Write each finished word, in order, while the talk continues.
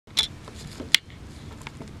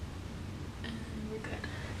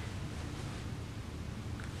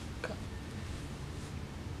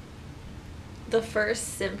The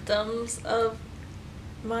first symptoms of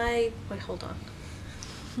my wait, hold on.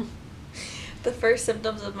 The first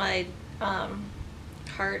symptoms of my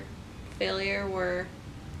heart failure were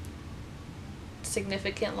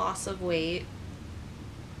significant loss of weight,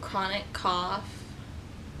 chronic cough,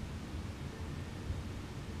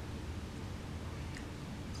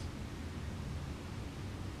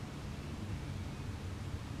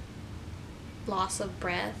 loss of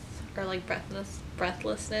breath or like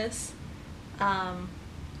breathlessness, um,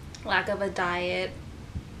 lack of a diet,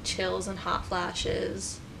 chills and hot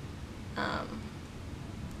flashes, um,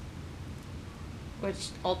 which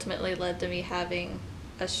ultimately led to me having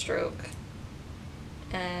a stroke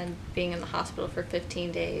and being in the hospital for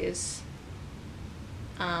 15 days,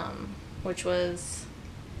 which was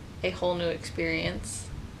a whole new experience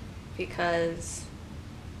because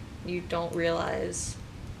you don't realize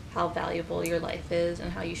how valuable your life is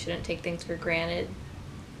and how you shouldn't take things for granted.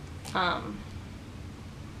 Um,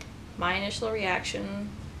 my initial reaction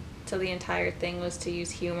to the entire thing was to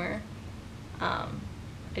use humor. I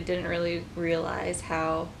didn't really realize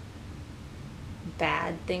how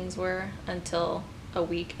bad things were until a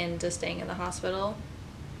week into staying in the hospital.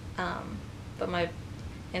 But my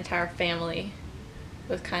entire family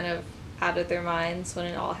was kind of out of their minds when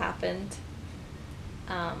it all happened.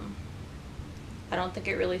 I don't think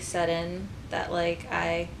it really set in that like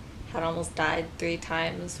I had almost died 3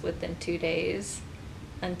 times within 2 days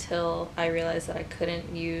until I realized that I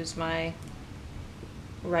couldn't use my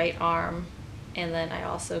right arm, and then I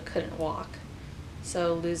also couldn't walk.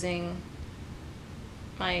 So losing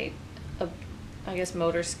my, I guess,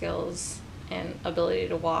 motor skills and ability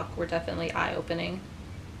to walk were definitely eye-opening.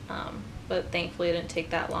 But thankfully it didn't take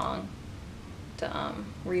that long to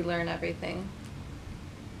relearn everything.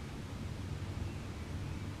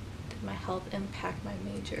 Did my health impact my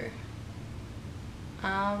major?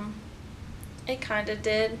 It kind of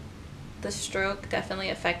did. The stroke definitely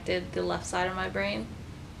affected the left side of my brain,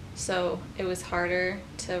 so it was harder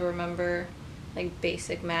to remember like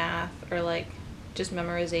basic math, or like just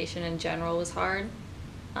memorization in general was hard.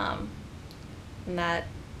 And that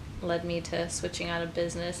led me to switching out of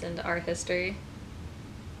business into art history.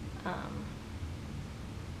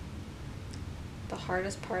 The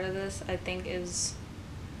hardest part of this, I think, is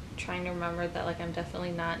trying to remember that like I'm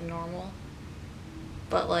definitely not normal,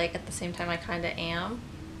 but like at the same time I kind of am.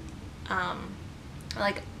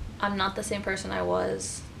 Like I'm not the same person I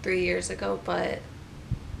was 3 years ago, but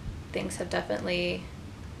things have definitely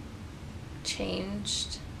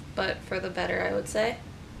changed, but for the better, I would say.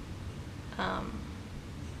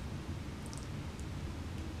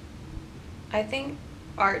 I think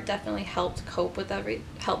art definitely helped me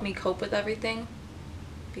cope with everything,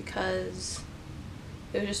 because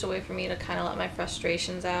it was just a way for me to kind of let my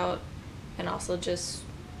frustrations out and also just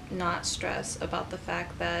not stress about the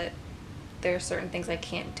fact that there are certain things I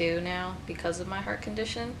can't do now because of my heart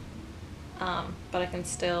condition. But I can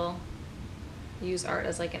still use art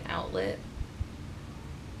as like an outlet.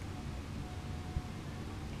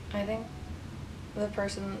 I think the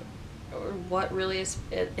person, or what really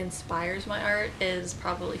it inspires my art, is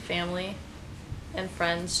probably family and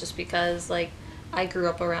friends, just because like I grew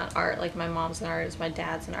up around art. Like my mom's an artist, my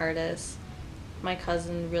dad's an artist, my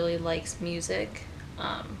cousin really likes music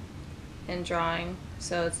and drawing,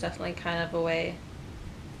 so it's definitely kind of a way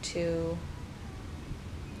to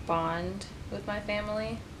bond with my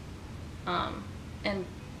family, and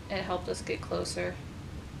it helped us get closer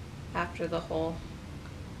after the whole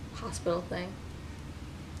hospital thing.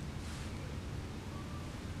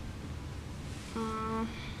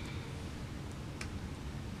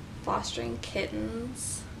 Fostering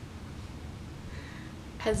kittens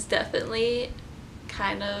has definitely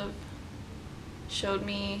kind of showed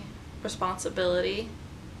me responsibility,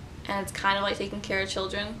 and it's kind of like taking care of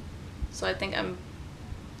children. So I think I'm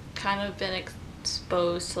kind of been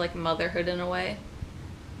exposed to like motherhood in a way,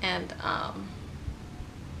 and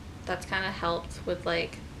that's kind of helped with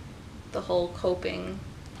like the whole coping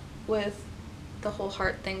with the whole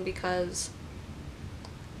heart thing, because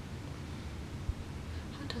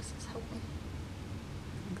how does this help me?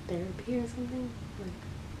 Like therapy or something?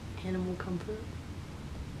 Like animal comfort?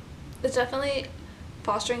 It's definitely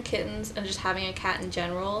fostering kittens, and just having a cat in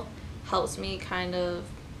general helps me kind of,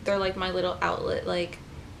 they're like my little outlet. Like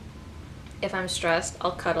if I'm stressed,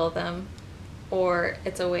 I'll cuddle them, or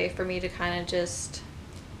it's a way for me to kind of just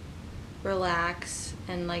relax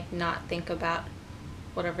and like not think about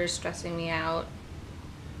whatever's stressing me out,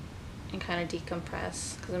 and kind of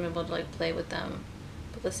decompress, because I'm able to like play with them,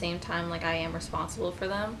 but at the same time like I am responsible for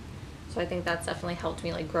them. So I think that's definitely helped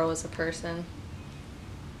me like grow as a person.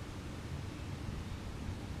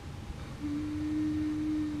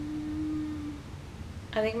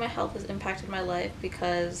 I think my health has impacted my life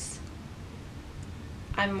because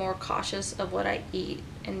I'm more cautious of what I eat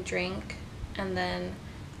and drink, and then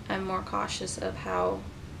I'm more cautious of how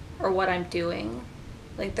or what I'm doing.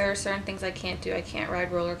 Like, there are certain things I can't do. I can't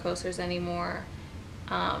ride roller coasters anymore.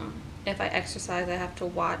 If I exercise, I have to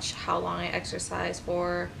watch how long I exercise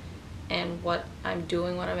for and what I'm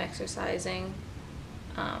doing when I'm exercising.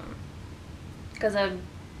 Because I'm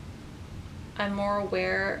more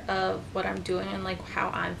aware of what I'm doing and like how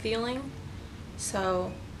I'm feeling.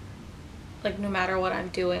 So like no matter what I'm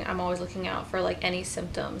doing, I'm always looking out for like any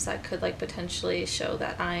symptoms that could like potentially show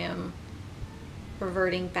that I am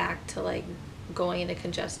reverting back to like going into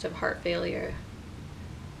congestive heart failure.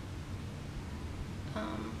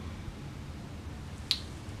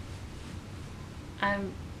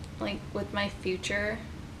 I'm like with my future,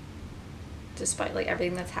 despite like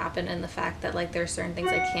everything that's happened and the fact that like there are certain things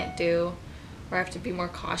I can't do or I have to be more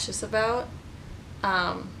cautious about,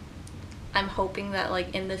 I'm hoping that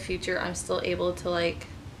like in the future I'm still able to like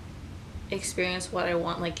experience what I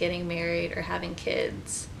want, like getting married or having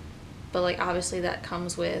kids. But like obviously that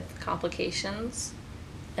comes with complications,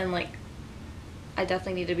 and like I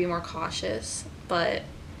definitely need to be more cautious. But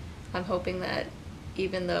I'm hoping that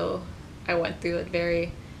even though I went through a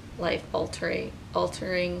very life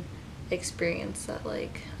altering experience, that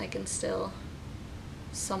like I can still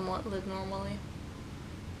somewhat live normally.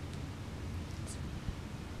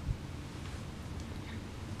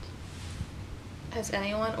 Has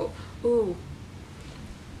anyone ooh,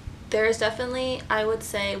 there's definitely, I would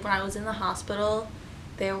say when I was in the hospital,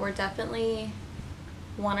 there were definitely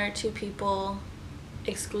one or two people,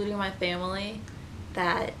 excluding my family,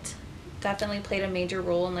 that definitely played a major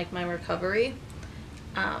role in like my recovery.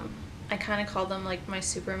 I kind of call them like my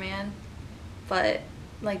Superman, but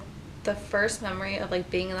like the first memory of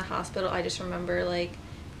like being in the hospital, I just remember like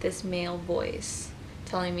this male voice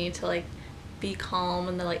telling me to like be calm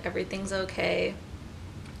and that like everything's okay.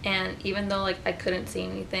 And even though like I couldn't see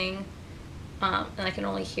anything, and I can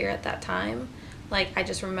only hear at that time, like I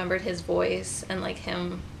just remembered his voice and like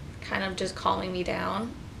him kind of just calming me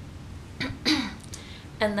down.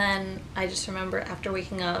 And then I just remember after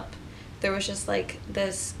waking up, there was just like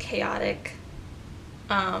this chaotic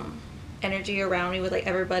energy around me with like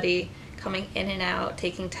everybody coming in and out,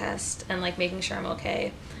 taking tests and like making sure I'm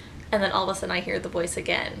okay. And then all of a sudden I hear the voice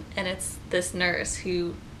again, and it's this nurse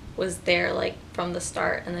who was there like from the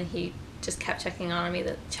start, and then he just kept checking in on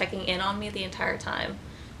me the entire time.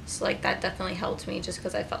 So like that definitely helped me, just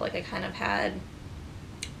because I felt like I kind of had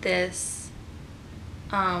this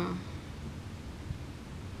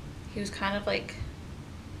he was kind of like,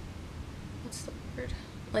 what's the word,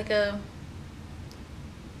 like a,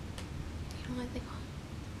 you know what they call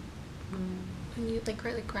it when you like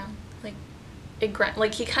really ground, like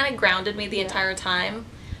like he kind of grounded me the entire time.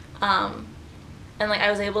 And like I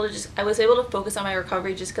was able to focus on my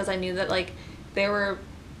recovery, just because I knew that like there were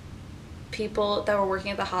people that were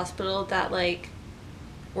working at the hospital that like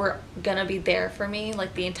were gonna be there for me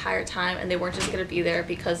like the entire time, and they weren't just gonna be there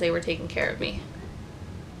because they were taking care of me.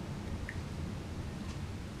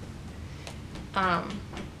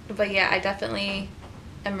 But yeah, I definitely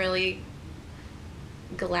am really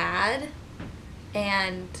glad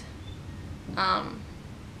and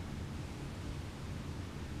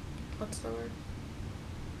what's the word?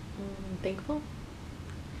 Thankful?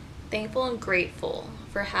 Thankful and grateful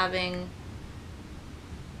for having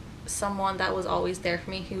someone that was always there for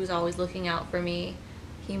me. He was always looking out for me.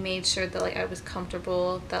 He made sure that like I was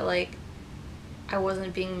comfortable, that like I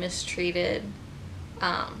wasn't being mistreated.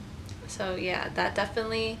 So yeah, that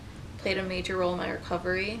definitely played a major role in my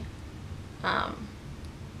recovery.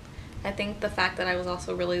 I think the fact that I was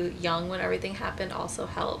also really young when everything happened also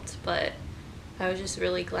helped, but I was just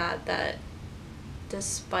really glad that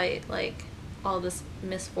despite like all this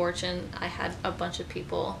misfortune, I had a bunch of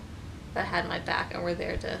people that had my back and were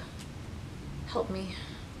there to help me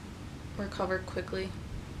recover quickly.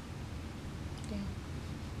 Yeah.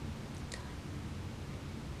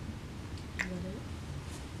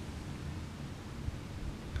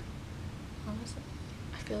 Honestly,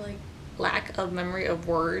 I feel like lack of memory of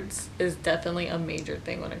words is definitely a major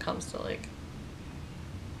thing when it comes to like,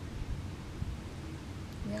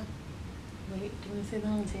 yeah. Wait, do you want to say that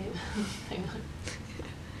on tape? Hang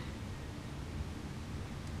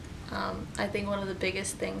on. I think one of the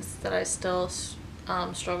biggest things that I still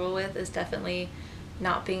struggle with is definitely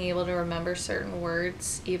not being able to remember certain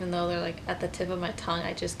words, even though they're like at the tip of my tongue.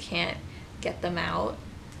 I just can't get them out.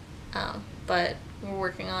 But we're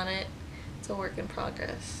working on it. It's a work in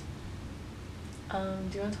progress. Do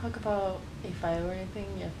you want to talk about A5 or anything,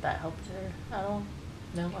 if that helped her at all?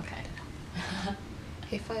 No? Okay.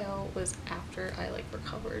 AFIO was after I like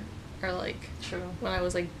recovered, or like True. when I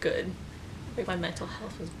was like good. Like my mental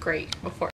health was great before